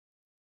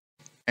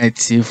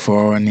Eti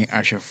for ni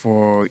ashe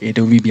for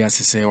edo bibi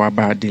asese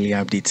waba daily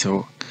update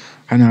so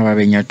ana wa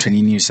benya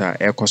 20 news a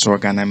ekoso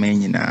Ghana man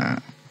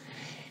nyina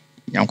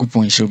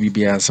yankopon show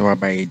bibi asa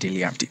waba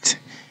daily update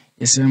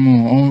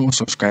yesemo on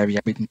subscribe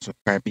ya bit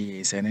subscribe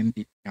yes and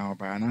then now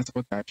ba na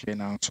support that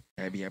now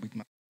subscribe ya bit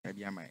subscribe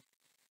ya my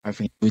I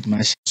think with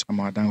my some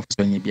more down for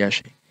so bi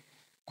ahwe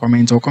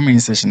comment or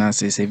comment section as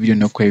say video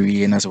no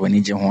query na so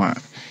wani je ho a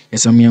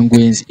yesemo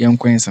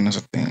yenkwen no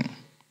so thing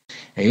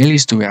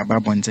Listo we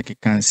ababo nteke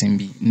kansen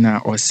bi na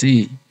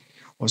osi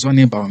oso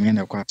ne Bawumia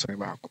na kwa sorry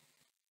baako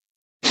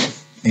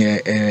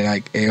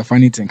like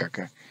funny thing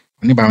kaka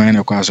oni Bawumia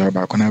na kwa sorry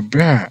baako na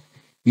bra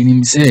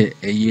inim se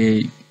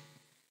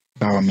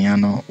Bawumia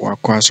no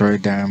wakwa sorry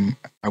dam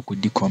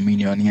akudi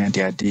communion ya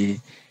ade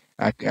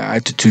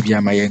atutu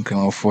bia ma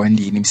yenkranfo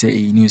ndi inim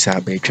se news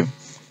abetwem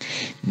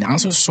na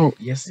so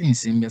yes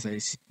nsem bia say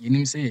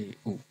inim se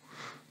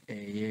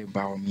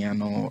Bawumia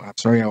no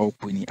sorry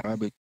opuni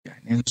ababe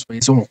and so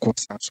it's all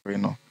course sorry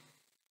no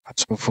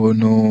atofo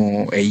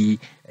no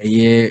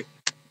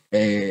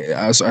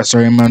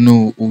sorry man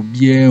no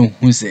obie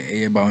hu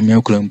se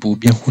Bawumia kulampo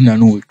obie hu na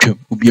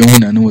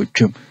no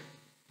watwam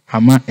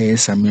hama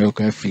Samira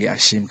ka free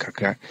ashim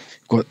kakra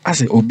because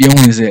as obie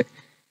hu se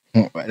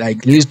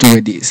like Listo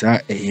with this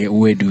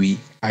word we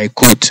I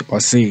quote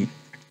or say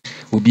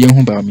obie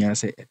hu Bawumia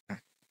say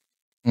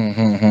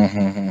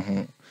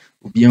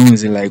obie hu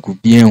se like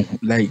obie hu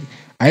like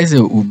I say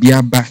obie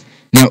aba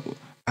now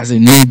as a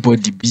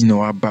nobody be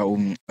no about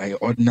by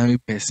ordinary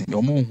person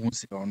your mom who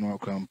say or no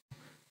cramp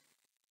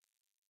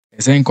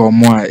esenka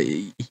omo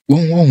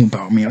won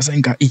Bawumia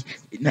esenka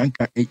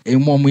nanka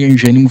mom yen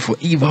hwanim for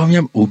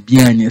Bawumia obi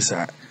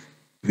anyesa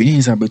we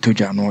need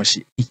sabetoja no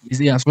hye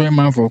is as well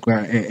man for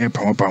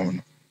kra pam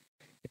no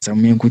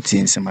some men could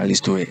see some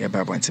Listo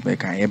babo ntebe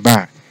kan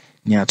ba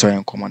ni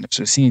atoyen command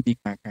so see di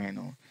kan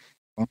no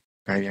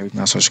carry with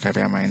na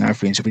subscribe my na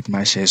friends with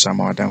my share some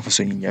more than for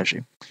so nim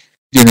yahwe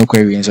you know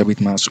query and bit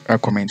mas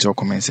comment or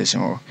comment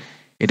section or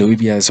it will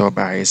be as or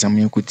by some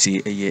you could see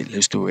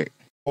Listo.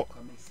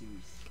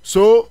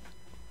 So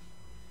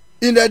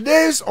in the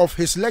days of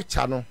his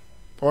lecture no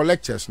or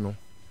lectures no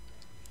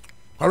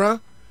alright,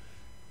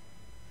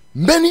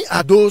 many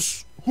are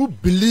those who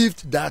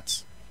believed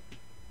that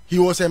he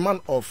was a man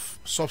of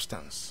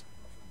substance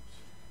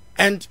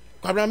and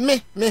I'm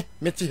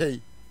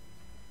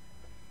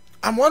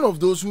one of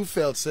those who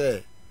felt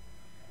say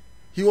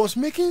he was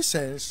making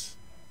sense.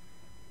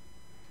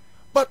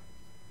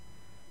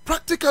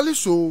 Practically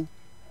so,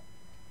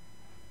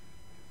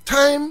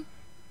 time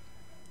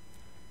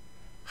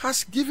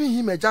has given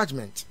him a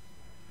judgment.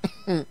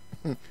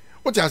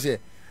 What you say?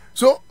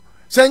 So,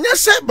 say you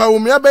say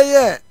Bawumia be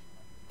ye,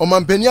 o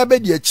mampenia be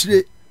di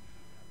akyire.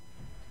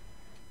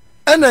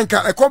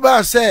 Enenka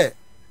ekoba say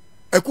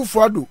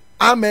ekufuado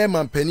ama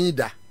mampeni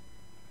da.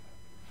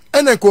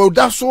 Enenka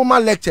oda so ma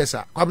lectures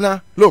a.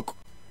 Kwabna, look.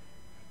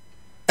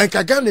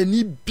 Enka Ghana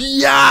ni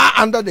bia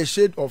under the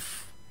shade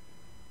of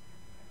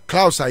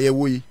Klaus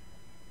Ayewoyi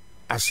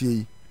as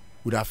he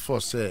would have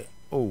first said,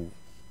 oh,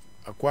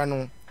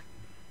 Akwano,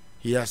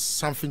 he has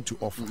something to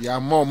offer. Yeah,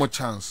 more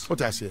chance.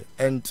 What I say.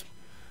 And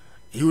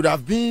he would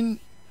have been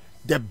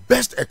the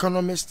best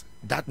economist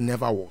that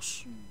never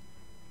was.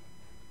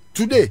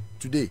 Today.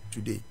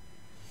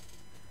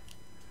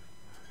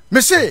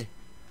 Me say,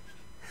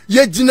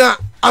 Yejina,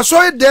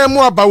 asoy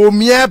demo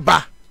Bawumia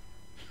ba.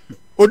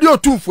 Odi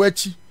otumfo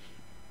achi.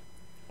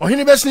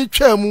 Ohini besni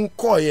twemu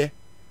koye.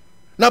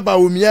 Na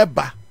Bawumia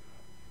ba.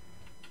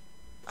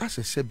 As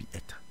a sebi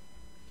eta.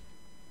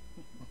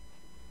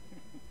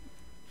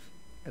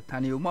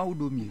 Etani uma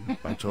udomi.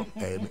 Pancho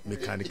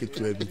mechanic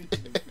to ebi.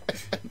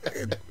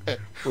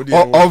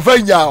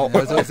 Ovenya.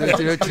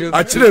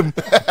 Achirem.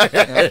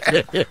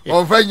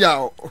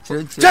 Ovenya.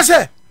 Just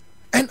say,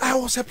 and I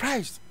was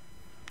surprised.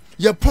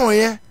 Your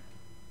point,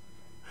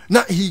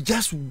 now he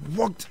just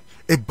walked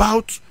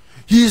about.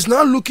 He is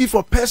now looking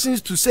for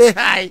persons to say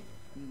hi,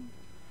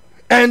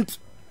 and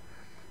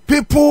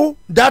people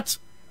that.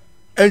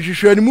 And you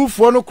should move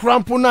for no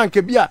crampo na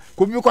nkebia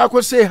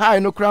could say hi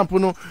no crampo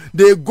no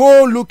they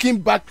go looking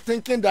back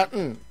thinking that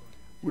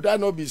would I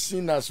not be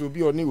seen as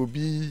obi or will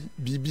be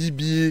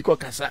BBB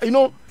kokasa, you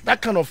know, that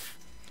kind of.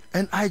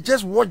 And I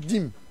just watched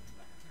him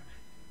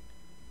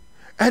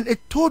and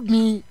it told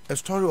me a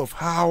story of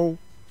how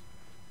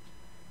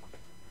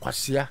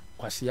kwasia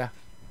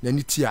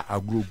nenitia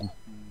agrogu.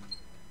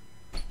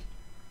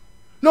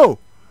 No,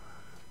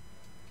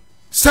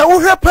 sa wo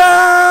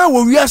hwepa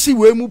wo wiase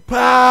we mu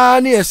pa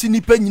na yesi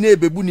nipa nyina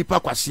ebebu nipa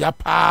kwasia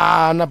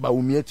pa na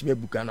Bawumia time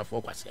buka na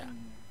fo kwasia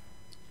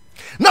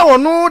na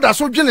wono da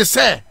so dwene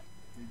se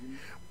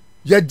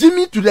ya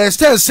dimi to the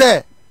extent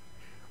se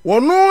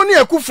wono ne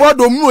akufo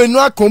adomu enu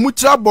akomu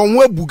tira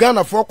bonwo abuga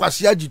na fo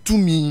kwasia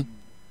gitumi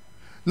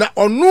na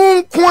onu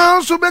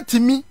nko so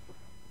betimi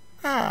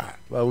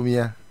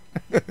Bawumia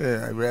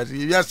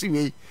wiase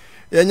we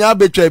yenya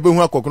betwa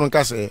ebehu akokoro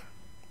nkase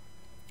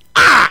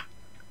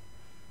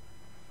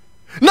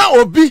na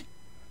obi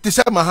ti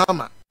say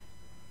Mahama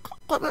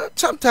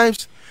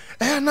sometimes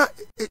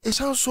it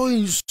sounds so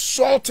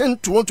insulting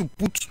to want to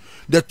put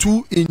the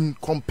two in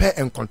compare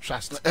and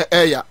contrast.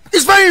 Yeah.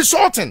 It's very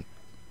insulting.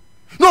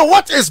 No,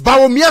 what is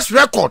Bawumia's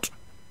record?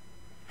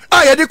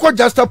 I did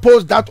just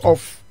oppose that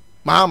of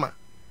Mahama.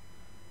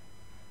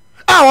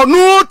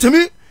 No, to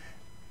me,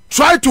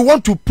 try to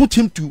want to put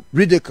him to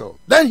ridicule.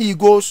 Then he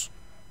goes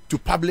to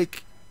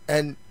public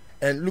and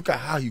look at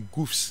how he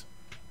goofs.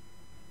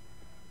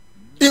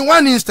 In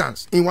one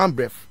instance, in one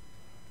breath.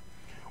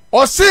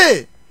 Or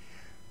say,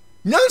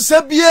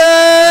 Nyansa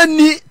bie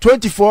ni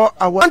 24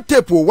 hours. One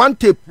tape,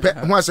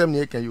 one sem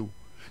ne kan you.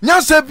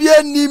 Nyansa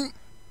bie ni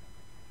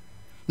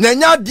na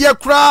nya de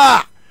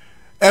kra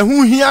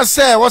ehun hia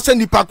se wo se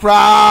nipa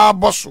kra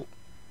boso.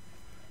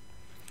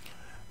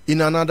 In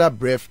another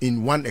breath,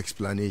 in one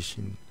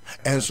explanation.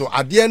 And so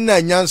at the end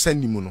na nyansa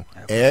ni mu no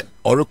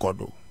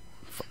orekodo.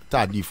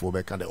 Ta di fo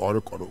be kan de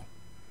orekodo.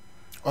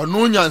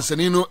 Ono nyansa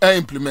ni no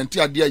implement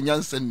ade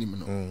nyansa ni mu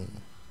no.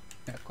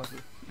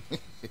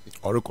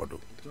 Orekodo.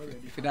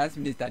 Finance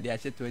Minister, they are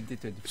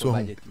 2024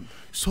 budget.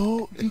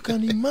 So you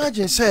can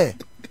imagine, say,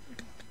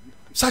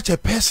 such a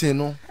person,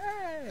 no?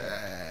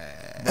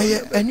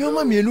 And your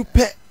mammy, you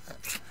pet,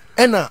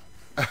 Anna,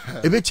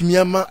 a bit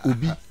Miama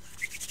ubi,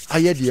 I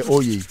had the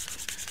oye.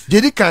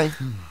 Did it kind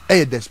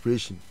a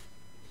desperation?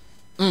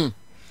 You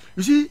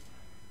see,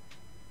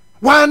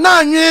 why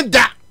not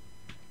that?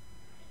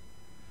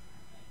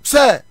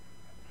 Sir,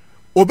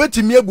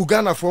 obeti me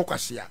Bugana for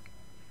Kasia.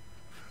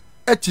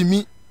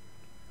 Etimi,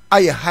 I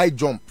a high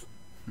jump.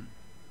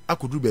 I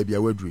could do baby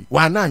a word.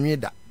 Why not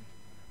that?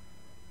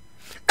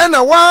 And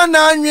a one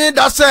nine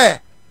that say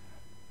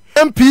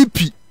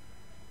MPP.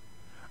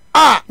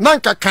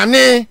 Nanka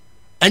Kane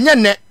and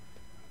yet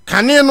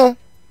Kane no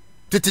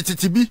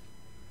TTTB.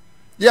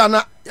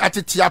 Yana at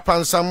it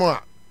Japan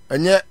Samoa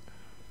and yet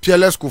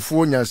PLS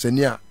Kofonia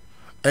Senia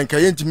and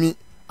Kayent me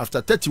after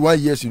 31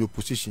 years in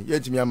opposition.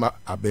 Yet me am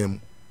a bem.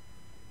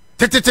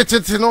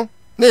 No,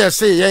 nay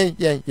say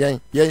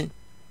yay.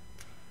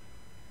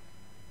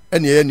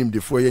 And ye him the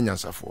 4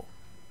 years for.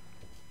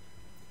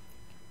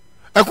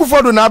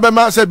 Akufo na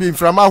abema se bi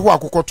mframa ho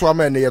akokoto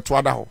ama ne ye to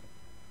ada ho.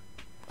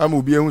 Ama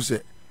obi ehun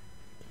se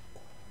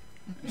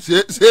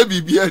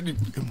bibia ni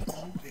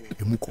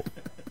emuko.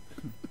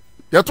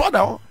 Ye to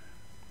ada ho.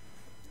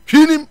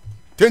 Hwinim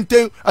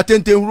tenten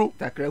huro.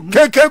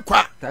 Keke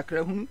kwa.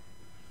 Takrahunu.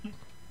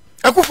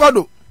 Akufo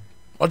do.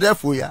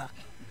 Odefo ya.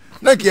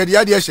 Na ke de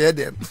ade hye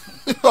dem.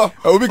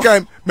 Obi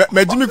kan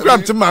majimi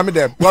kram te ma me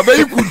dem. Wa be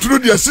kunturu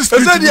the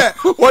assistant. Say there,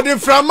 what the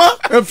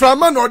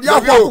frama no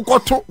dia kwa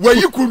kokoto. Wa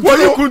yi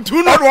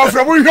kunturu no wa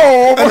frama hwe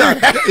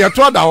ya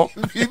to da ho.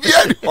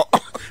 Bibia ni ho.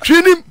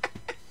 Hwinim.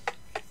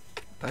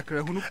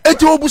 Takrahunu.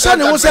 Eti obusa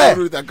ne ho say.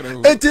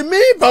 Eti mi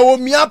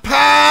Bawumia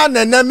pa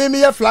na me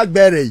ye flag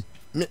bearer.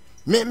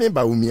 Me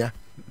Bawumia.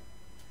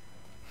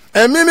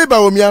 Me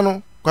Bawumia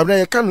no, kwabna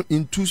ye kan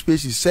in two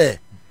spaces say.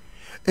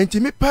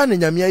 Enti me pa na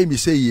nyame ayi mi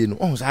say ye no.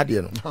 Oh sa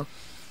de no.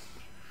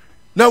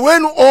 Na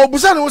when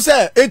obusa no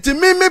say enti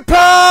me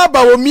pa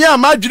Bawumia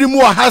madwiri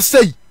mu ha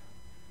sei.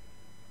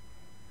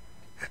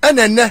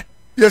 Enenne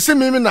ye se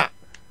me na.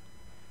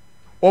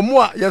 Omo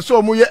a ye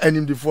so omo ye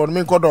animdifo no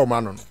me nkodo ma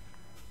no.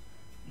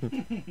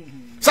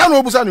 Sa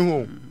no obusa ne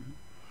ho.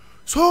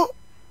 So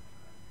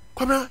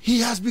kwabna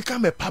he has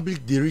become a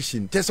public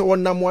derision. Tese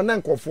wonam wana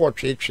nkofo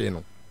twetwe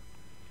no.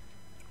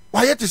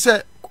 Why yet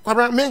say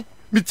kwabna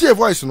me tie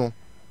voice no.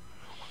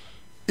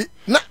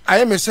 Na I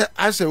am say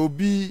as a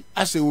obi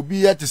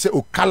yet to say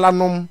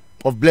Okalanom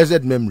of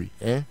blessed memory,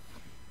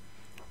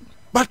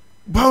 But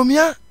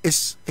Bawumia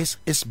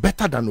is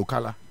better than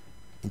Okala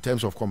in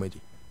terms of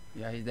comedy.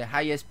 Yeah, he's the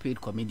highest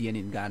paid comedian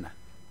in Ghana.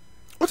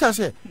 What I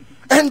say?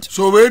 And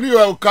so when you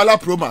are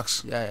Okala Pro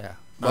Max. Yeah.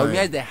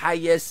 Bawumia is the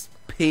highest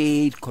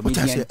paid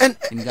comedian and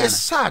in Ghana. It's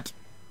sad.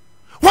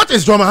 What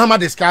is John Mahama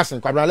discussing?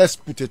 Let's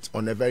put it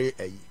on a very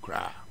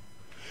crowd.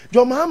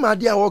 John Mahama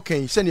dia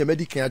okay, send your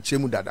medical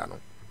chemu dada no.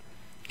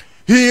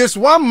 He is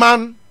one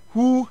man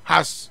who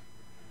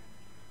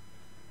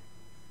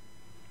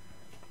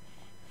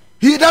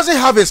he doesn't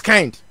have his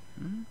kind.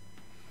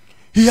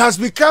 He has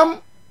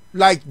become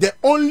like the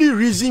only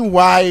reason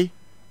why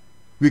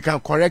we can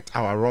correct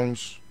our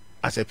wrongs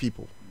as a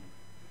people.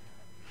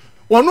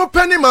 Wano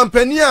penny man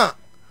penny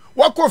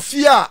wako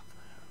fear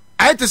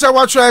I to say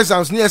what try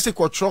exams near say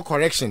control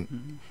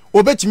correction.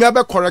 Obetimi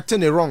abe correcting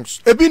the wrongs.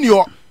 Ebi ni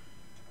o.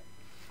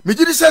 Me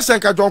did say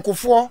senka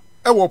jonkofo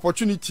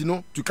opportunity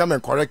no to come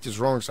and correct his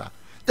wrongs.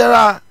 There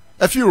are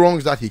a few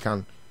wrongs that he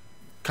can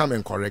come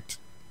and correct,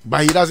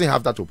 but he doesn't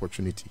have that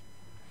opportunity.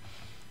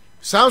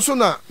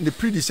 Samsona the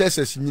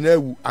predecessors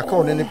nyina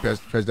account any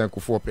President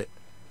Kufuor.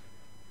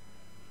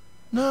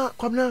 Na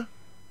kwabna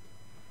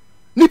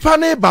nipa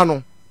ne ba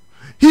no.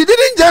 He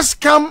didn't just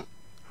come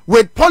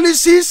with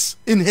policies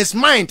in his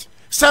mind.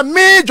 Say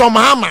me John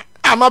Mahama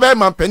amabe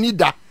man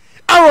penida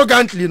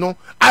arrogantly no.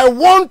 I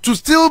want to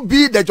still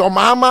be the John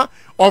Mahama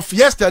of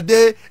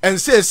yesterday and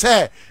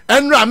say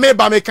enra me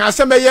ba me can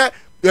say me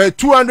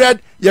 200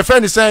 your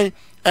friend is saying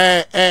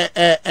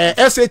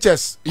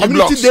SHS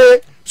community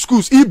day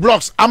schools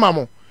e-blocks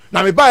amamo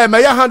na me buy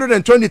me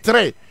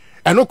 123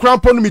 and no crown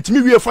pon me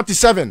we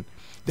 47.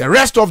 The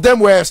rest of them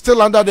were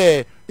still under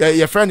the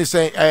your friend is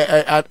saying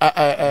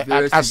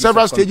at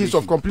several stages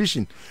of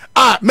completion.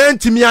 Men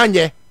timi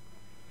anye.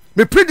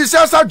 Me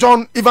predecessor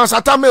John Evans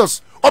Atta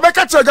Mills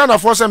obeka che Ghana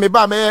for say me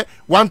buy me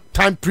one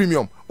time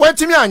premium. When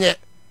timi anye.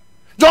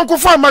 John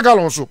Kufuor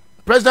Magalon so.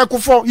 President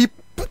Kufuor he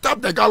put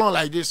up the gallon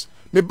like this.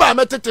 Me buy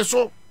me tete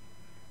so.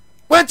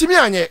 When timi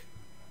anye.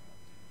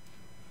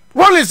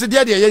 Rollins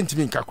there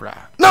yentimi nkakura.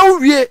 Now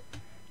we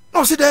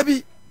no see there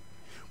be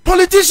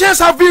politicians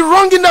have been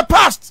wrong in the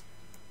past.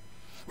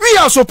 We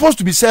are supposed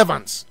to be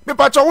servants. Me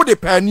pacha wo de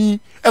pani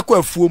ekọ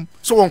afuom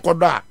so won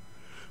kodo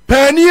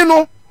pani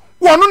no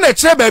wonu na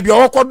kire ba bia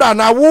wo kodo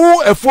na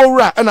wo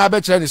afuowura na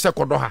be kire ni se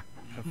kodo ha.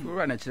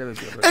 Afuowura na kire ba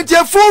bia. Enti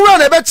afuowura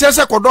na be kire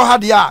se kodo ha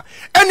de a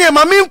ene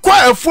ma me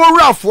nkwa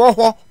afuowura afo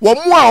ho wo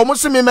mu a wo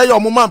se me me ye wo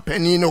man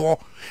pani ni ho.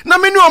 Na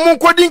me ni wo mu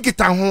nkodi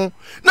nkita ho.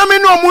 Na me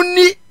ni wo mu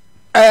ni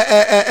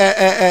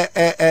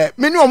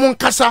me ni wo mu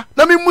nkasa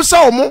na me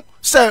musa wo mu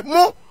se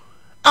mo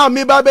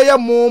me baba ya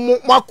mo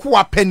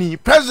akwa penny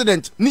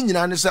president ni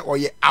nyina ne se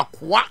oye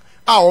akwa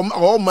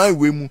o man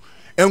we mu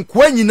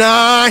enkwa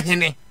nyina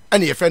hene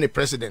and ye friend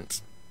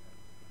president.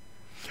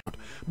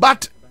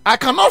 But I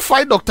cannot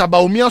fight Dr.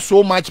 Bawumia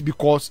so much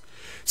because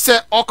say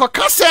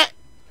okoka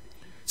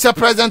say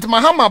President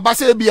Mahama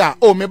Base bia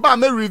me ba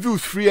me review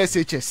free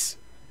SHS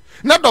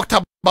na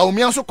Dr.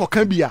 Bawumia so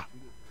koka bia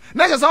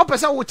na je say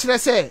person wo kire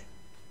say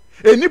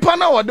enipa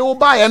na wo de wo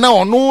ba ye na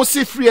ono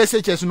si free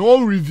SHS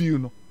no review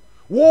no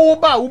wo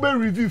ba wo be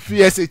review free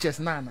SHS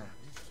na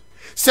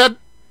said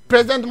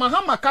President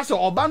Mahama Kase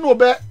oba no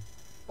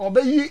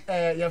obe yi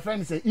your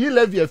friend say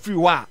e-levy free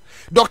wa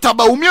Dr.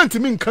 Bawumia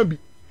ntimi nka bi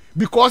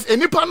because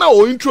enipa na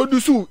o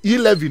introduce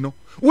e-levy no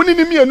woni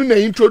ni mienu na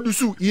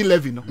introduce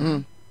e-levy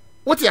no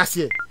what you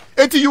say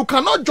eti you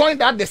cannot join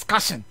that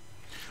discussion.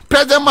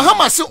 President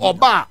Mahama say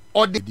oba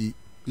or the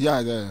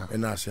yeah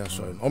and I say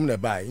sorry omna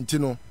buy nti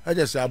no I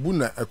just say abu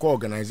na e ko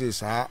organize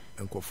sa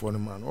enkofo no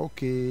man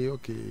okay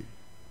okay.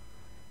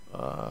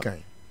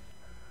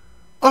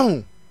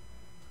 Oh,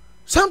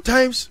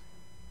 sometimes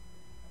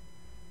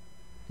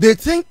they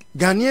think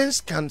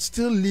Ghanaians can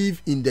still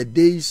live in the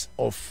days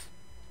of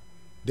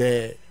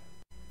the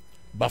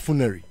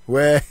buffoonery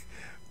where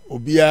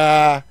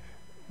obia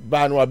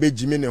ba no abe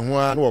jimi ne ho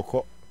a no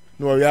oko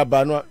no ya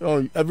ba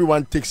no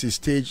everyone takes his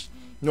stage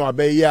no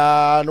abe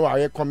ya no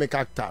aye comic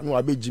actor no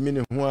abe jimi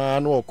ne ho a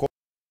no oko.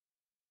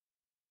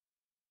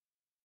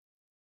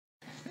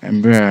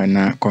 Embra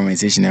na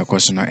conversation e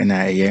koso no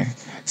na eye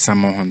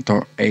samo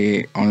honto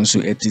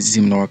onso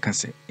etizim no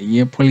kase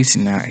eye policy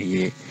na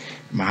eye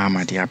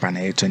Mahama dia ba na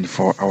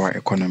 24-hour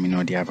economy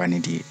no dia ba ne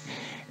di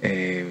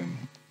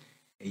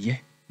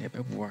eye ne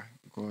beboa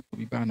because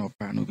obi ba no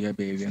pa no bia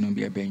be no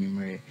bia be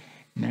nwumre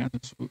na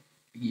so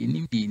ye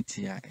nim bi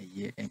ntia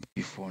eye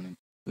MP4 no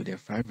to the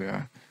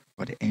fiber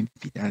for the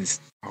MP that is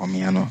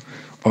Bawumia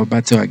or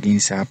battle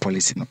against our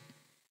policy no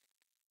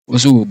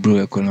also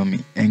blue economy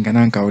and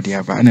Gananka or the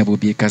Aba and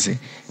Abobi Kase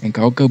and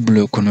Kauka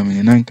blue economy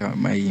and Nanka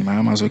my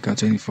Mama's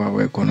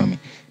 24-hour economy.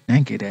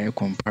 Nanka the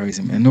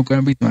comparison and no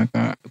can be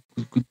Maka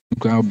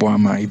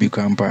Boama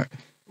Ibicampa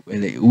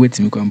wait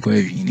me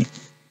compare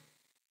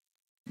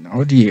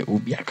now the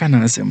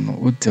Ubiakana Sem no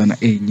what turn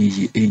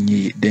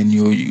then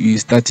you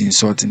start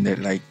insulting that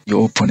like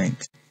your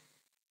opponent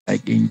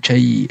like in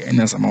Chai and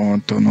as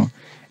amount no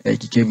like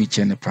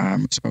Kevich and the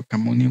palm so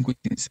come on in good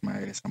things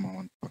my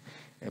amount.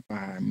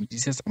 Me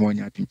this someone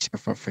ya pinch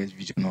for first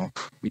video no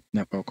with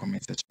never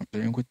comment section so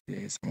you go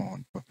there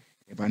someone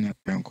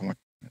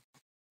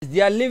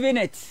they are living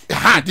it.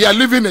 They are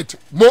living it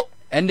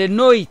and they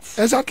know it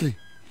exactly.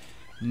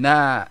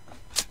 Na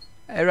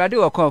erade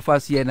wo come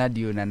fast here na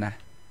dio nana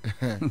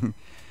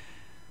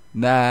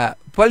na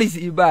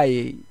policy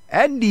by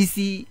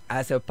NDC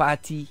as a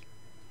party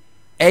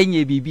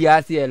enye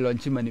bibia say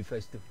launch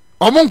manifesto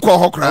omunko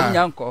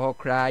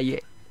hokra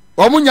ye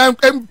omunya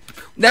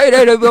no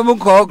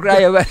omunko hokra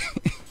ye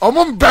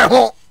omumbe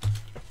ho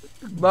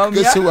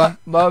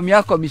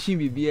Bawumia commission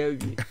bibia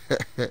wi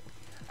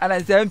and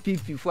I say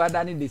MPP for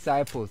adani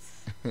disciples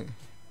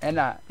and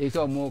it's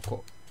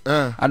omoko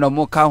and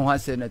omoka ho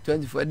say na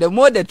 24 the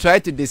more they try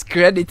to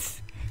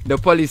discredit the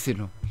policy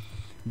no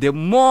the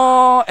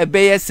more a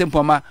be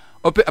simple ma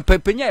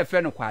penya e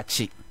friend kwa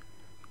chi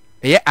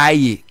eye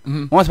aye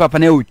once papa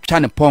na o twa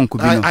ne ponko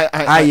bi no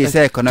aye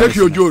say economic take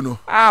your jono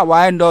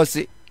why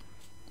endorse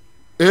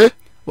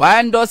why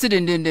endorse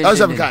din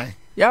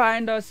yeah why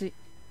endorse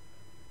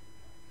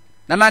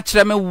na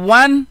kire me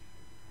one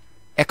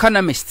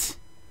economist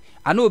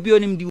ana obi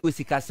onim di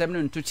wosika sem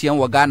no nto chien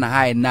wo Ghana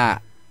high na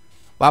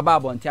wa ba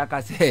bonti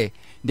aka say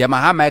de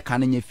Mahama ka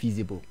na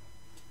feasible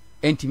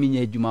entimi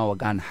nya adwuma wo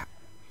Ghana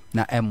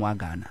na emwa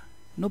Ghana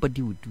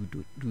nobody would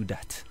do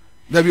that.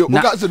 There be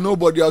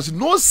nobody else,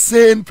 no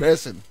sane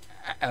person.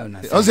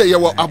 I say you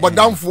were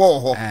abadam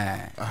for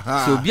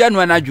so bia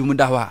no na dwumu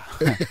da wa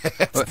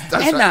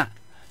ena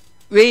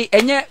we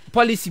enye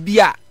policy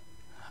bia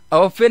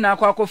o fe na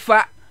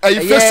akwakofa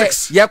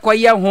physics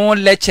yakoye ho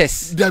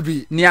lectures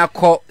Debbie ni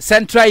akọ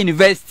Central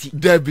University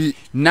Debbie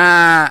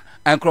na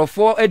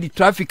ankrofo edi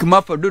traffic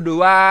map dodo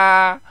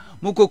wa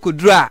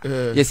mukokodura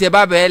yesi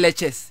baba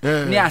lectures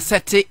ni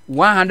asete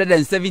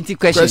 170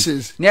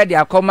 questions ni ade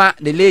akoma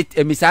the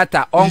late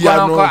Emisata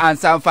onko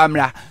answer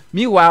famra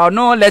meanwhile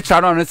no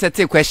lecturer no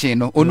set question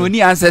no ono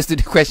ni answers to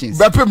the questions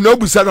bepem no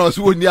busa no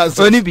so ni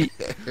answer oni bi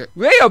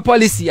where your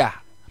policy are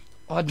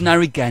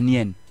ordinary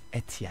Ghanaian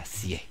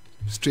etiasie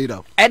straight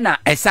up ena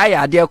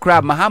esaya ade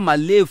kra Mahama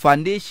lay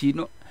foundation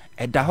no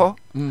eda ho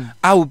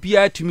a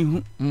obia tumi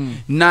hu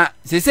na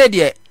se say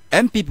the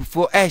MPP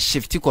for a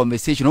shifty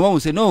conversation no one will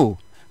say no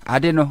I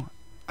don't know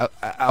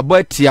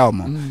about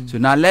Tiamo. So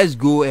now let's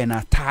go and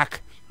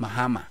attack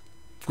Mahama.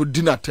 Good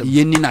dinner time.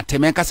 Yeni na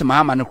temenka se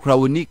Mahama no kura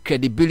woni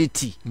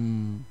credibility.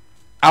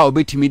 I'll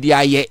be to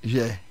media yet.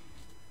 Yeah.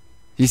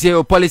 He say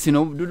oh policy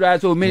no do that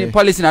so many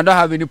policy I don't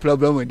have any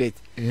problem with it.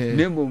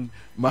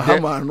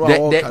 Mahama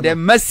no the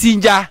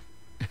messenger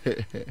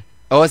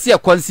or see a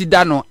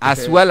consider no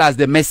as well as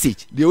the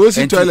message. The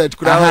OC toilet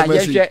could have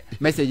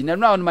message.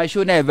 Now on my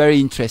show now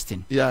very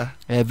interesting. Yeah.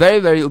 Very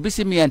very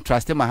obviously me and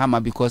trust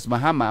Mahama because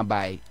Mahama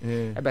by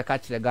ebe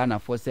catch the Ghana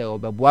for say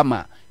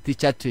obebuama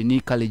teacher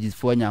trainee colleges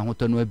for nya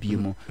hoto no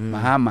abiemu.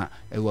 Mahama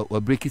we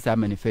break his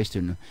manifesto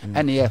no.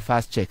 And here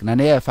fast check. Na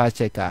here fast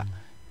checker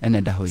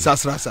and da hoyi.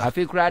 Sasrasa. I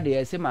feel crowd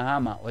there say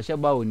Mahama o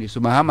sheba oni so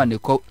Mahama ne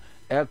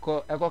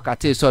eko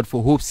kate sword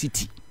for Hope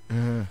City.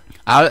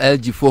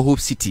 RLG for Hope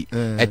City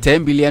a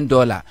 $10 billion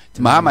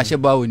Mahama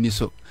sheba oni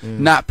so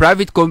na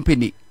private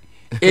company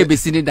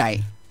ABC ni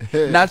dai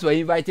that's why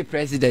invited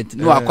president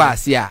no akwa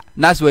asia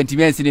that's when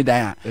timi ansini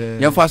dai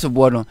yan fa so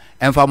bono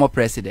en fa mo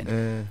president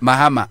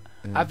Mahama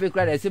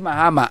Africa dey say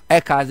Mahama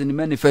e cause in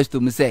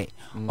manifesto mu say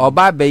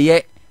oba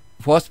beye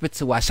for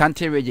hospital wa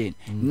Ashanti region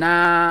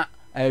na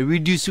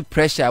reduce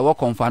pressure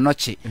work on for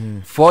noche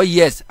 4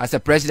 years as a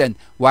president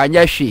wa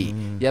nya hwe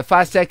ye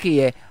fast check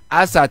ye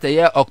as at the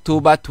year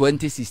October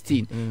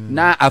 2016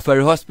 na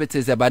Afari hospital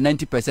is about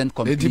 90%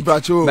 complete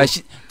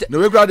no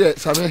we grade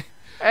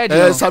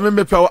same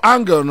me pe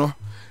angle no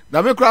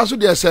na me kra so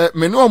de say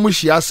me no mu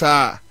hia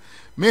sa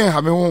me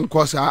ha me ho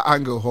nko sa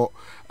angle ho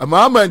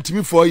Mahama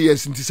ntimi 4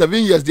 years into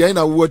 7 years dey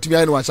na wo timi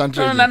ai na Ashanti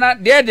no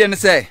dey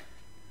say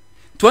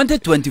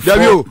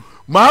 2024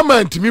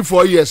 Mahama ntimi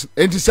 4 years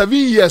into 7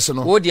 years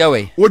no wo dey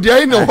away wo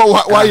dey no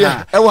wa ye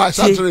e wa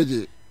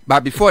Ashanti.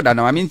 But before that,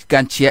 now I mean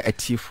can cheer a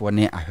tea for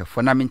ne I have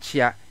for na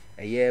cheer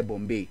a year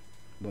Bombay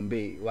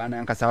one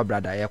ankasa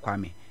brother ya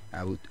kwame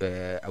I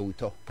would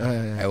talk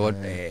I would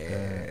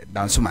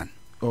danceman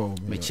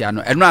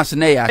Michiano and now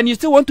and you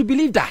still want to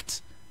believe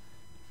that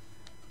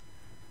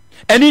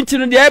and into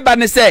the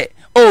eba say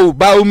oh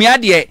Bawumia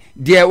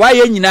dear why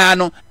nyina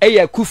no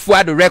eye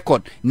Kufuor the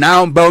record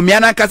now Bawumia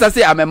ankasa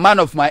say I'm a man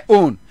of my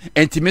own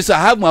and to me so I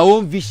have my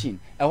own vision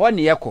and what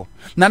ne yeko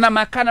nana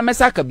makana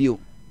mesaka bio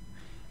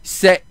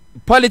say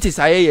politics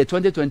aye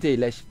 2020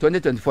 election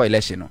 2024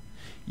 election no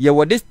ye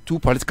were these two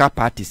political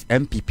parties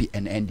MPP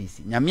and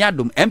NDC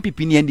nyamiadom MPP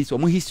ni NDC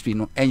omo history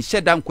no en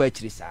shedam kwa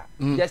chiri sa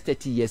just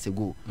 30 years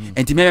ago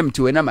enti mem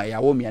to we na ma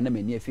yawo me na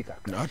mani afika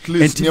at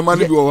least nyama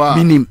ni bi wo wa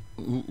minim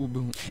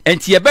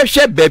enti ye be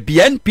hwe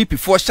baabi NPP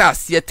for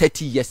chance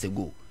 30 years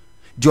ago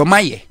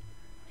jomaye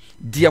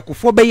de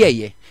akufo be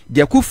ye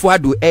de Kufuor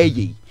do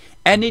eye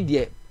ene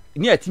de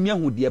ni atimi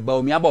ahu de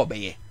Bawumia ba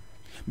obeye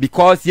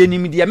because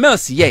yenim dia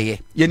Mills ye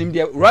yenim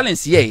dia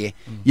Rollins ye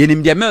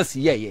yenim dia Mills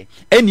ye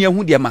eni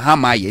ehu dia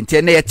Mahama ye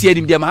nti na yete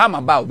yenim dia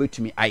Mahama ba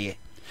obetumi aye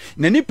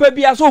na nipa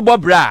bia so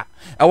bobra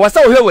e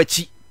wasa ohwe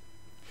wachi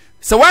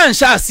se wan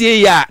sha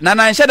asie ya na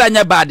nan hye da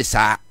nya bad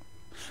saa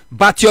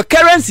but your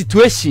current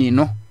situation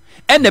no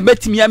and the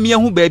betimi ame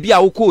ehu ba bia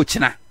wo ko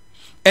china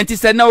enti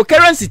se na your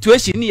current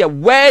situation ni ye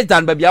worse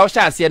than ba bia wo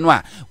sha asie no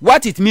a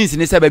what it means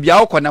ni se ba bia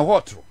wo ko na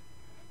hot.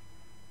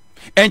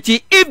 And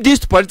if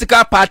these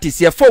political parties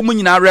here for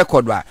money na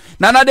record wa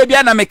na de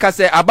bia na meka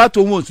say about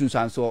omo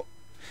sunsanso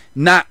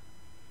na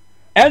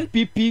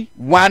NPP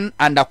 1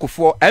 under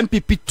Kufuor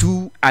NPP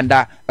 2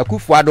 under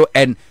Kufuor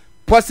and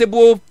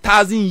possible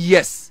 1,000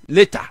 years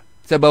later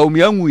say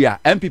Bawumia nwu ya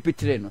NPP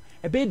 3 no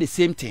e be the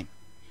same thing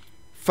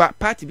for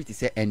party bit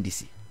say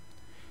NDC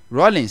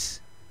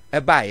Rollins e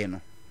bae no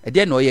e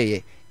de na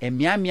oyeye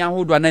emiamia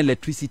hodo na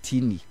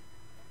electricity ni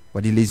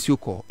what the lensio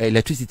call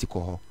electricity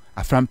call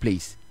a front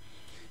place.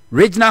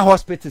 Regional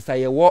hospitals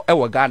are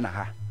a Ghana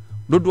ha.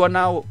 Dodo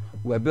now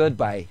were built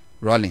by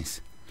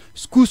Rollins.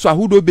 Schools are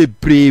who do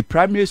be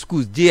primary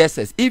schools,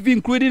 JSS, even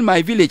including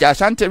my village,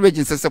 Ashanti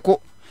region, Seseko,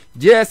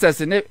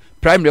 JSS in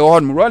primary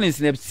one,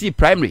 Rollins in C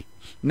primary,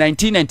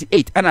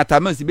 1998, and at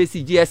Amos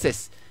basic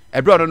JSS,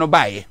 a brother no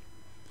buy.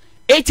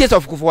 8 years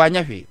of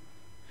Kufuor.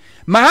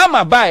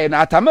 Mahama buy and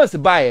at Amos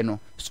buy no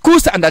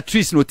schools under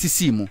trees no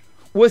tisimu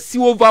was see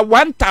over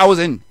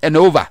 1,000 and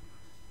over.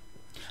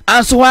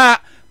 And so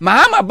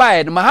Mahama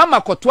buy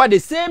Mahama kotwa the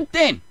same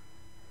thing.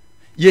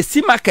 Ye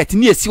see market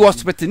ni see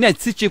hospital ni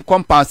see teaching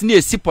compounds ni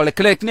see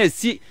polyclinic ni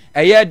see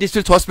a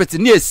district hospital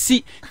ni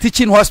see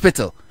teaching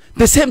hospital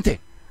the same thing.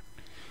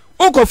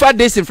 Oko for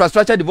this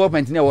infrastructure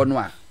development ni wono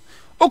a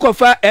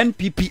Okofa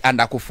NPP and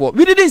Akufo.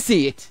 We didn't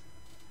see it.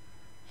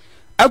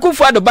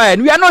 Akufo the buy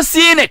and we are not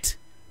seeing it.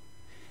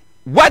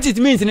 What it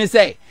means in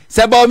say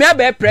Bawumia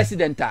be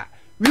president.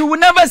 We will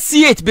never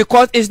see it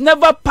because it's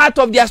never part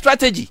of their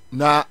strategy.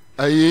 Na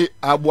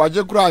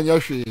abuaje kura anya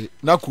hwe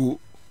naku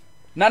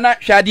nana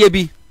hwade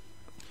bi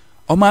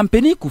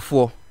omampeni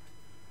Kufo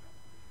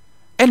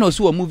and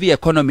also a movie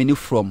economy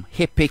from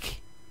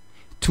HEPIC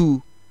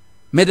to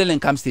middle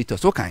income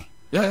status. Okay.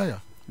 Yeah.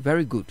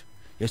 Very good.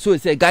 So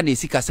say Ghana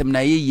is kasem na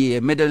ye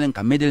middle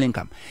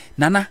income.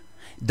 Nana,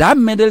 that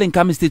middle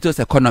income status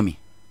economy.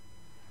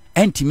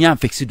 Entimi an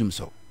fixidum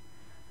so.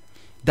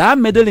 That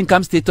middle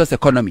income status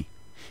economy.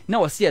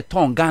 Now see a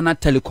ton Ghana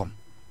Telecom.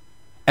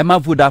 Emma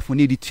Vodafone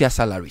need the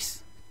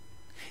salaries.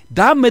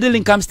 That middle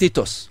income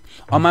status.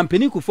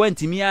 Omampeni Kufo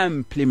entimi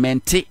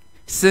implement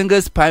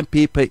single spine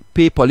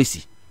pay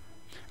policy.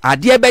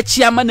 Adia be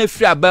chairman e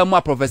free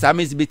abamo Professor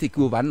Ames be take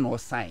over no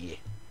sign ye.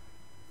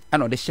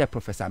 Ano the share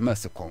Professor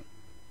Ames kon.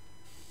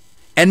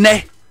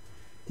 Ene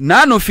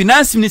na no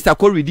finance minister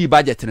ko ready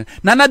budget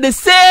na the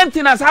same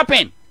thing has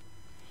happened.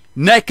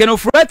 Na keno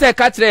frete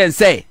katre and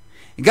say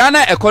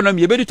Ghana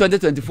economy be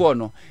 2024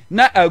 no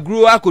na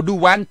agro akodu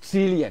 1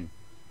 trillion.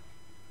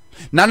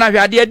 Na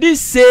hwade this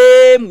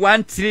same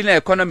 1 trillion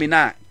economy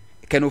na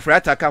keno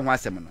frete ka ho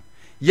asem no.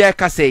 Ye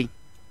ka say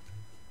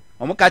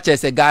omo ka che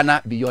say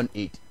Ghana beyond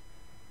 8.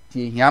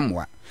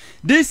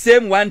 This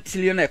same 1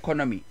 trillion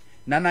economy,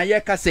 Nana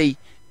Yeka say,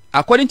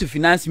 according to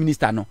finance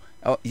minister, no,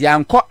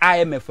 Yanko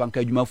IMF and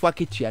Kajumafua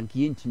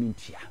Kitchianki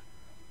intimintia.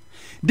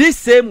 This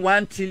same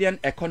 1 trillion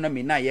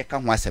economy, na Yeka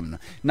Wasem,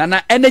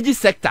 Nana energy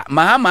sector,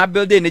 Mahama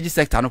build the energy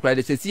sector, no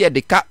credit, says here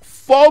they cut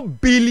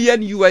 $4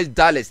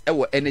 billion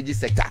our energy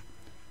sector.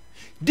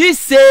 This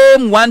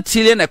same 1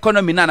 trillion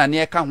economy, Nana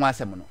Yeka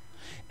Wasem.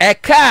 A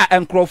car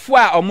and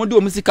crofua or modu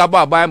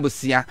musicaba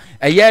bambusia,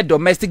 a year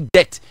domestic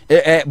debt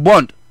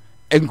bond.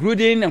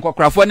 Including and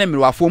Cocrafone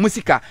Mirwa for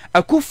Musica,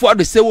 a coup for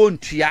the Sewon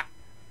Tria,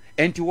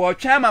 and to our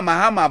Chama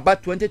Mahama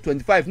about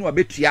 2025 no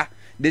abetria.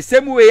 The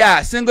same way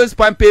single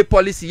spine pay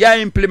policy ya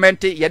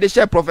implemented, ya the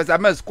share Professor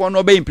Ames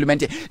Kono be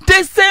implemented.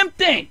 The same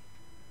thing.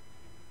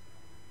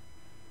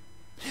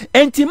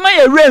 And to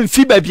my rain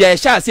fee baby, I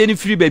shall say any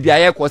free baby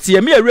I equal. See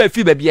me a real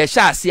fee baby, I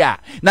shall see.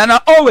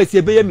 Nana always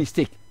a be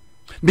mistake.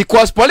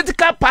 Because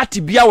political party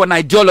be our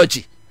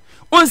ideology.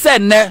 Unse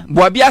ne,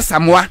 Boabia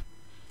Samoa.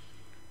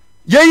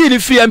 Ye the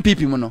free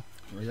MPP mono.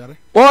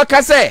 O ka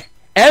say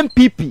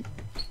MPP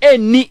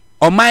any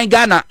o my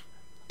Ghana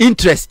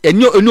interest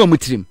enyo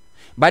omutrim.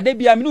 But they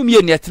be aminu me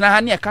ne tena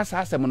ha ne ka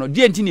sa asem no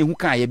de enti ne hu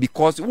kan ye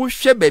because wo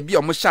hwe ba bi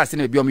o mo sha ase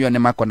ne ba bi o mo ne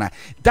makona.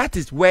 That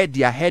is where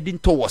they are heading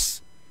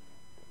towards.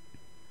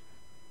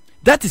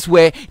 That is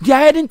where they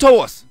are heading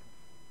towards.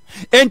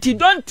 And you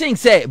don't think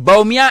say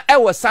Bawumia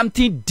was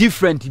something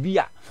different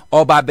bia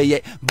or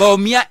babeye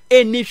Bawumia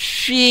any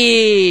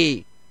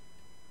she.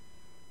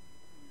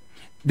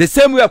 The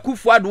same way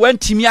Akufo-Addo went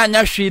timi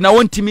anya hwe na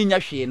won timi nya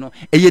hwe no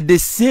the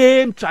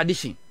same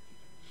tradition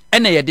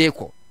ene ye de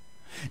ko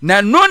na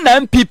no na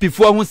MPP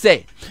fo hu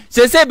say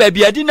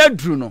baby adi na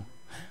dru no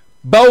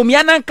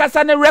Bawumia nan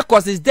kasa ne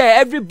records is there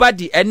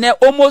everybody and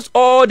almost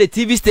all the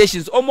TV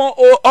stations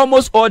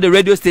almost all the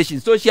radio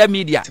stations social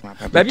media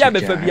baby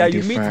abefabia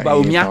you meet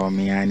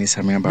Bawumia ni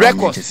Samira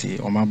records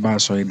o ma ba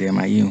so de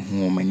ma ye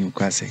hu o mani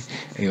kwase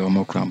e o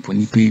mo krampo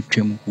ni pe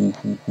twem hu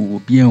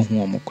obi en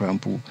hu o mo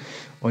krampo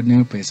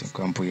ordinary person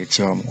krampo ye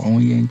chiam on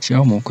ye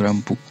chiam mo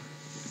krampo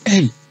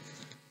hey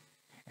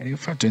e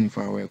fa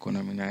 24-hour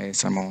economy na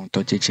sama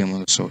to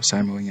chechemu so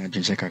sami onya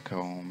jeje kaka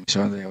on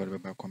so that we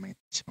be comment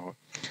so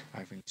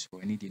I think so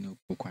any dey no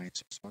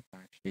point so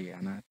that she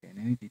ana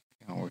anything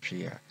or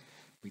she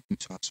with me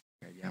so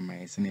ya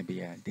my sene be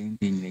ya den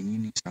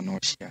nyini no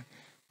share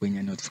when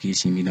your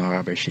notification me no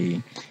aba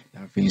she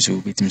that thing so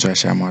bit me so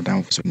share more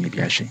down so me be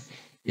a she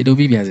e do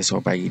be as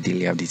so by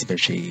daily update be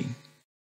she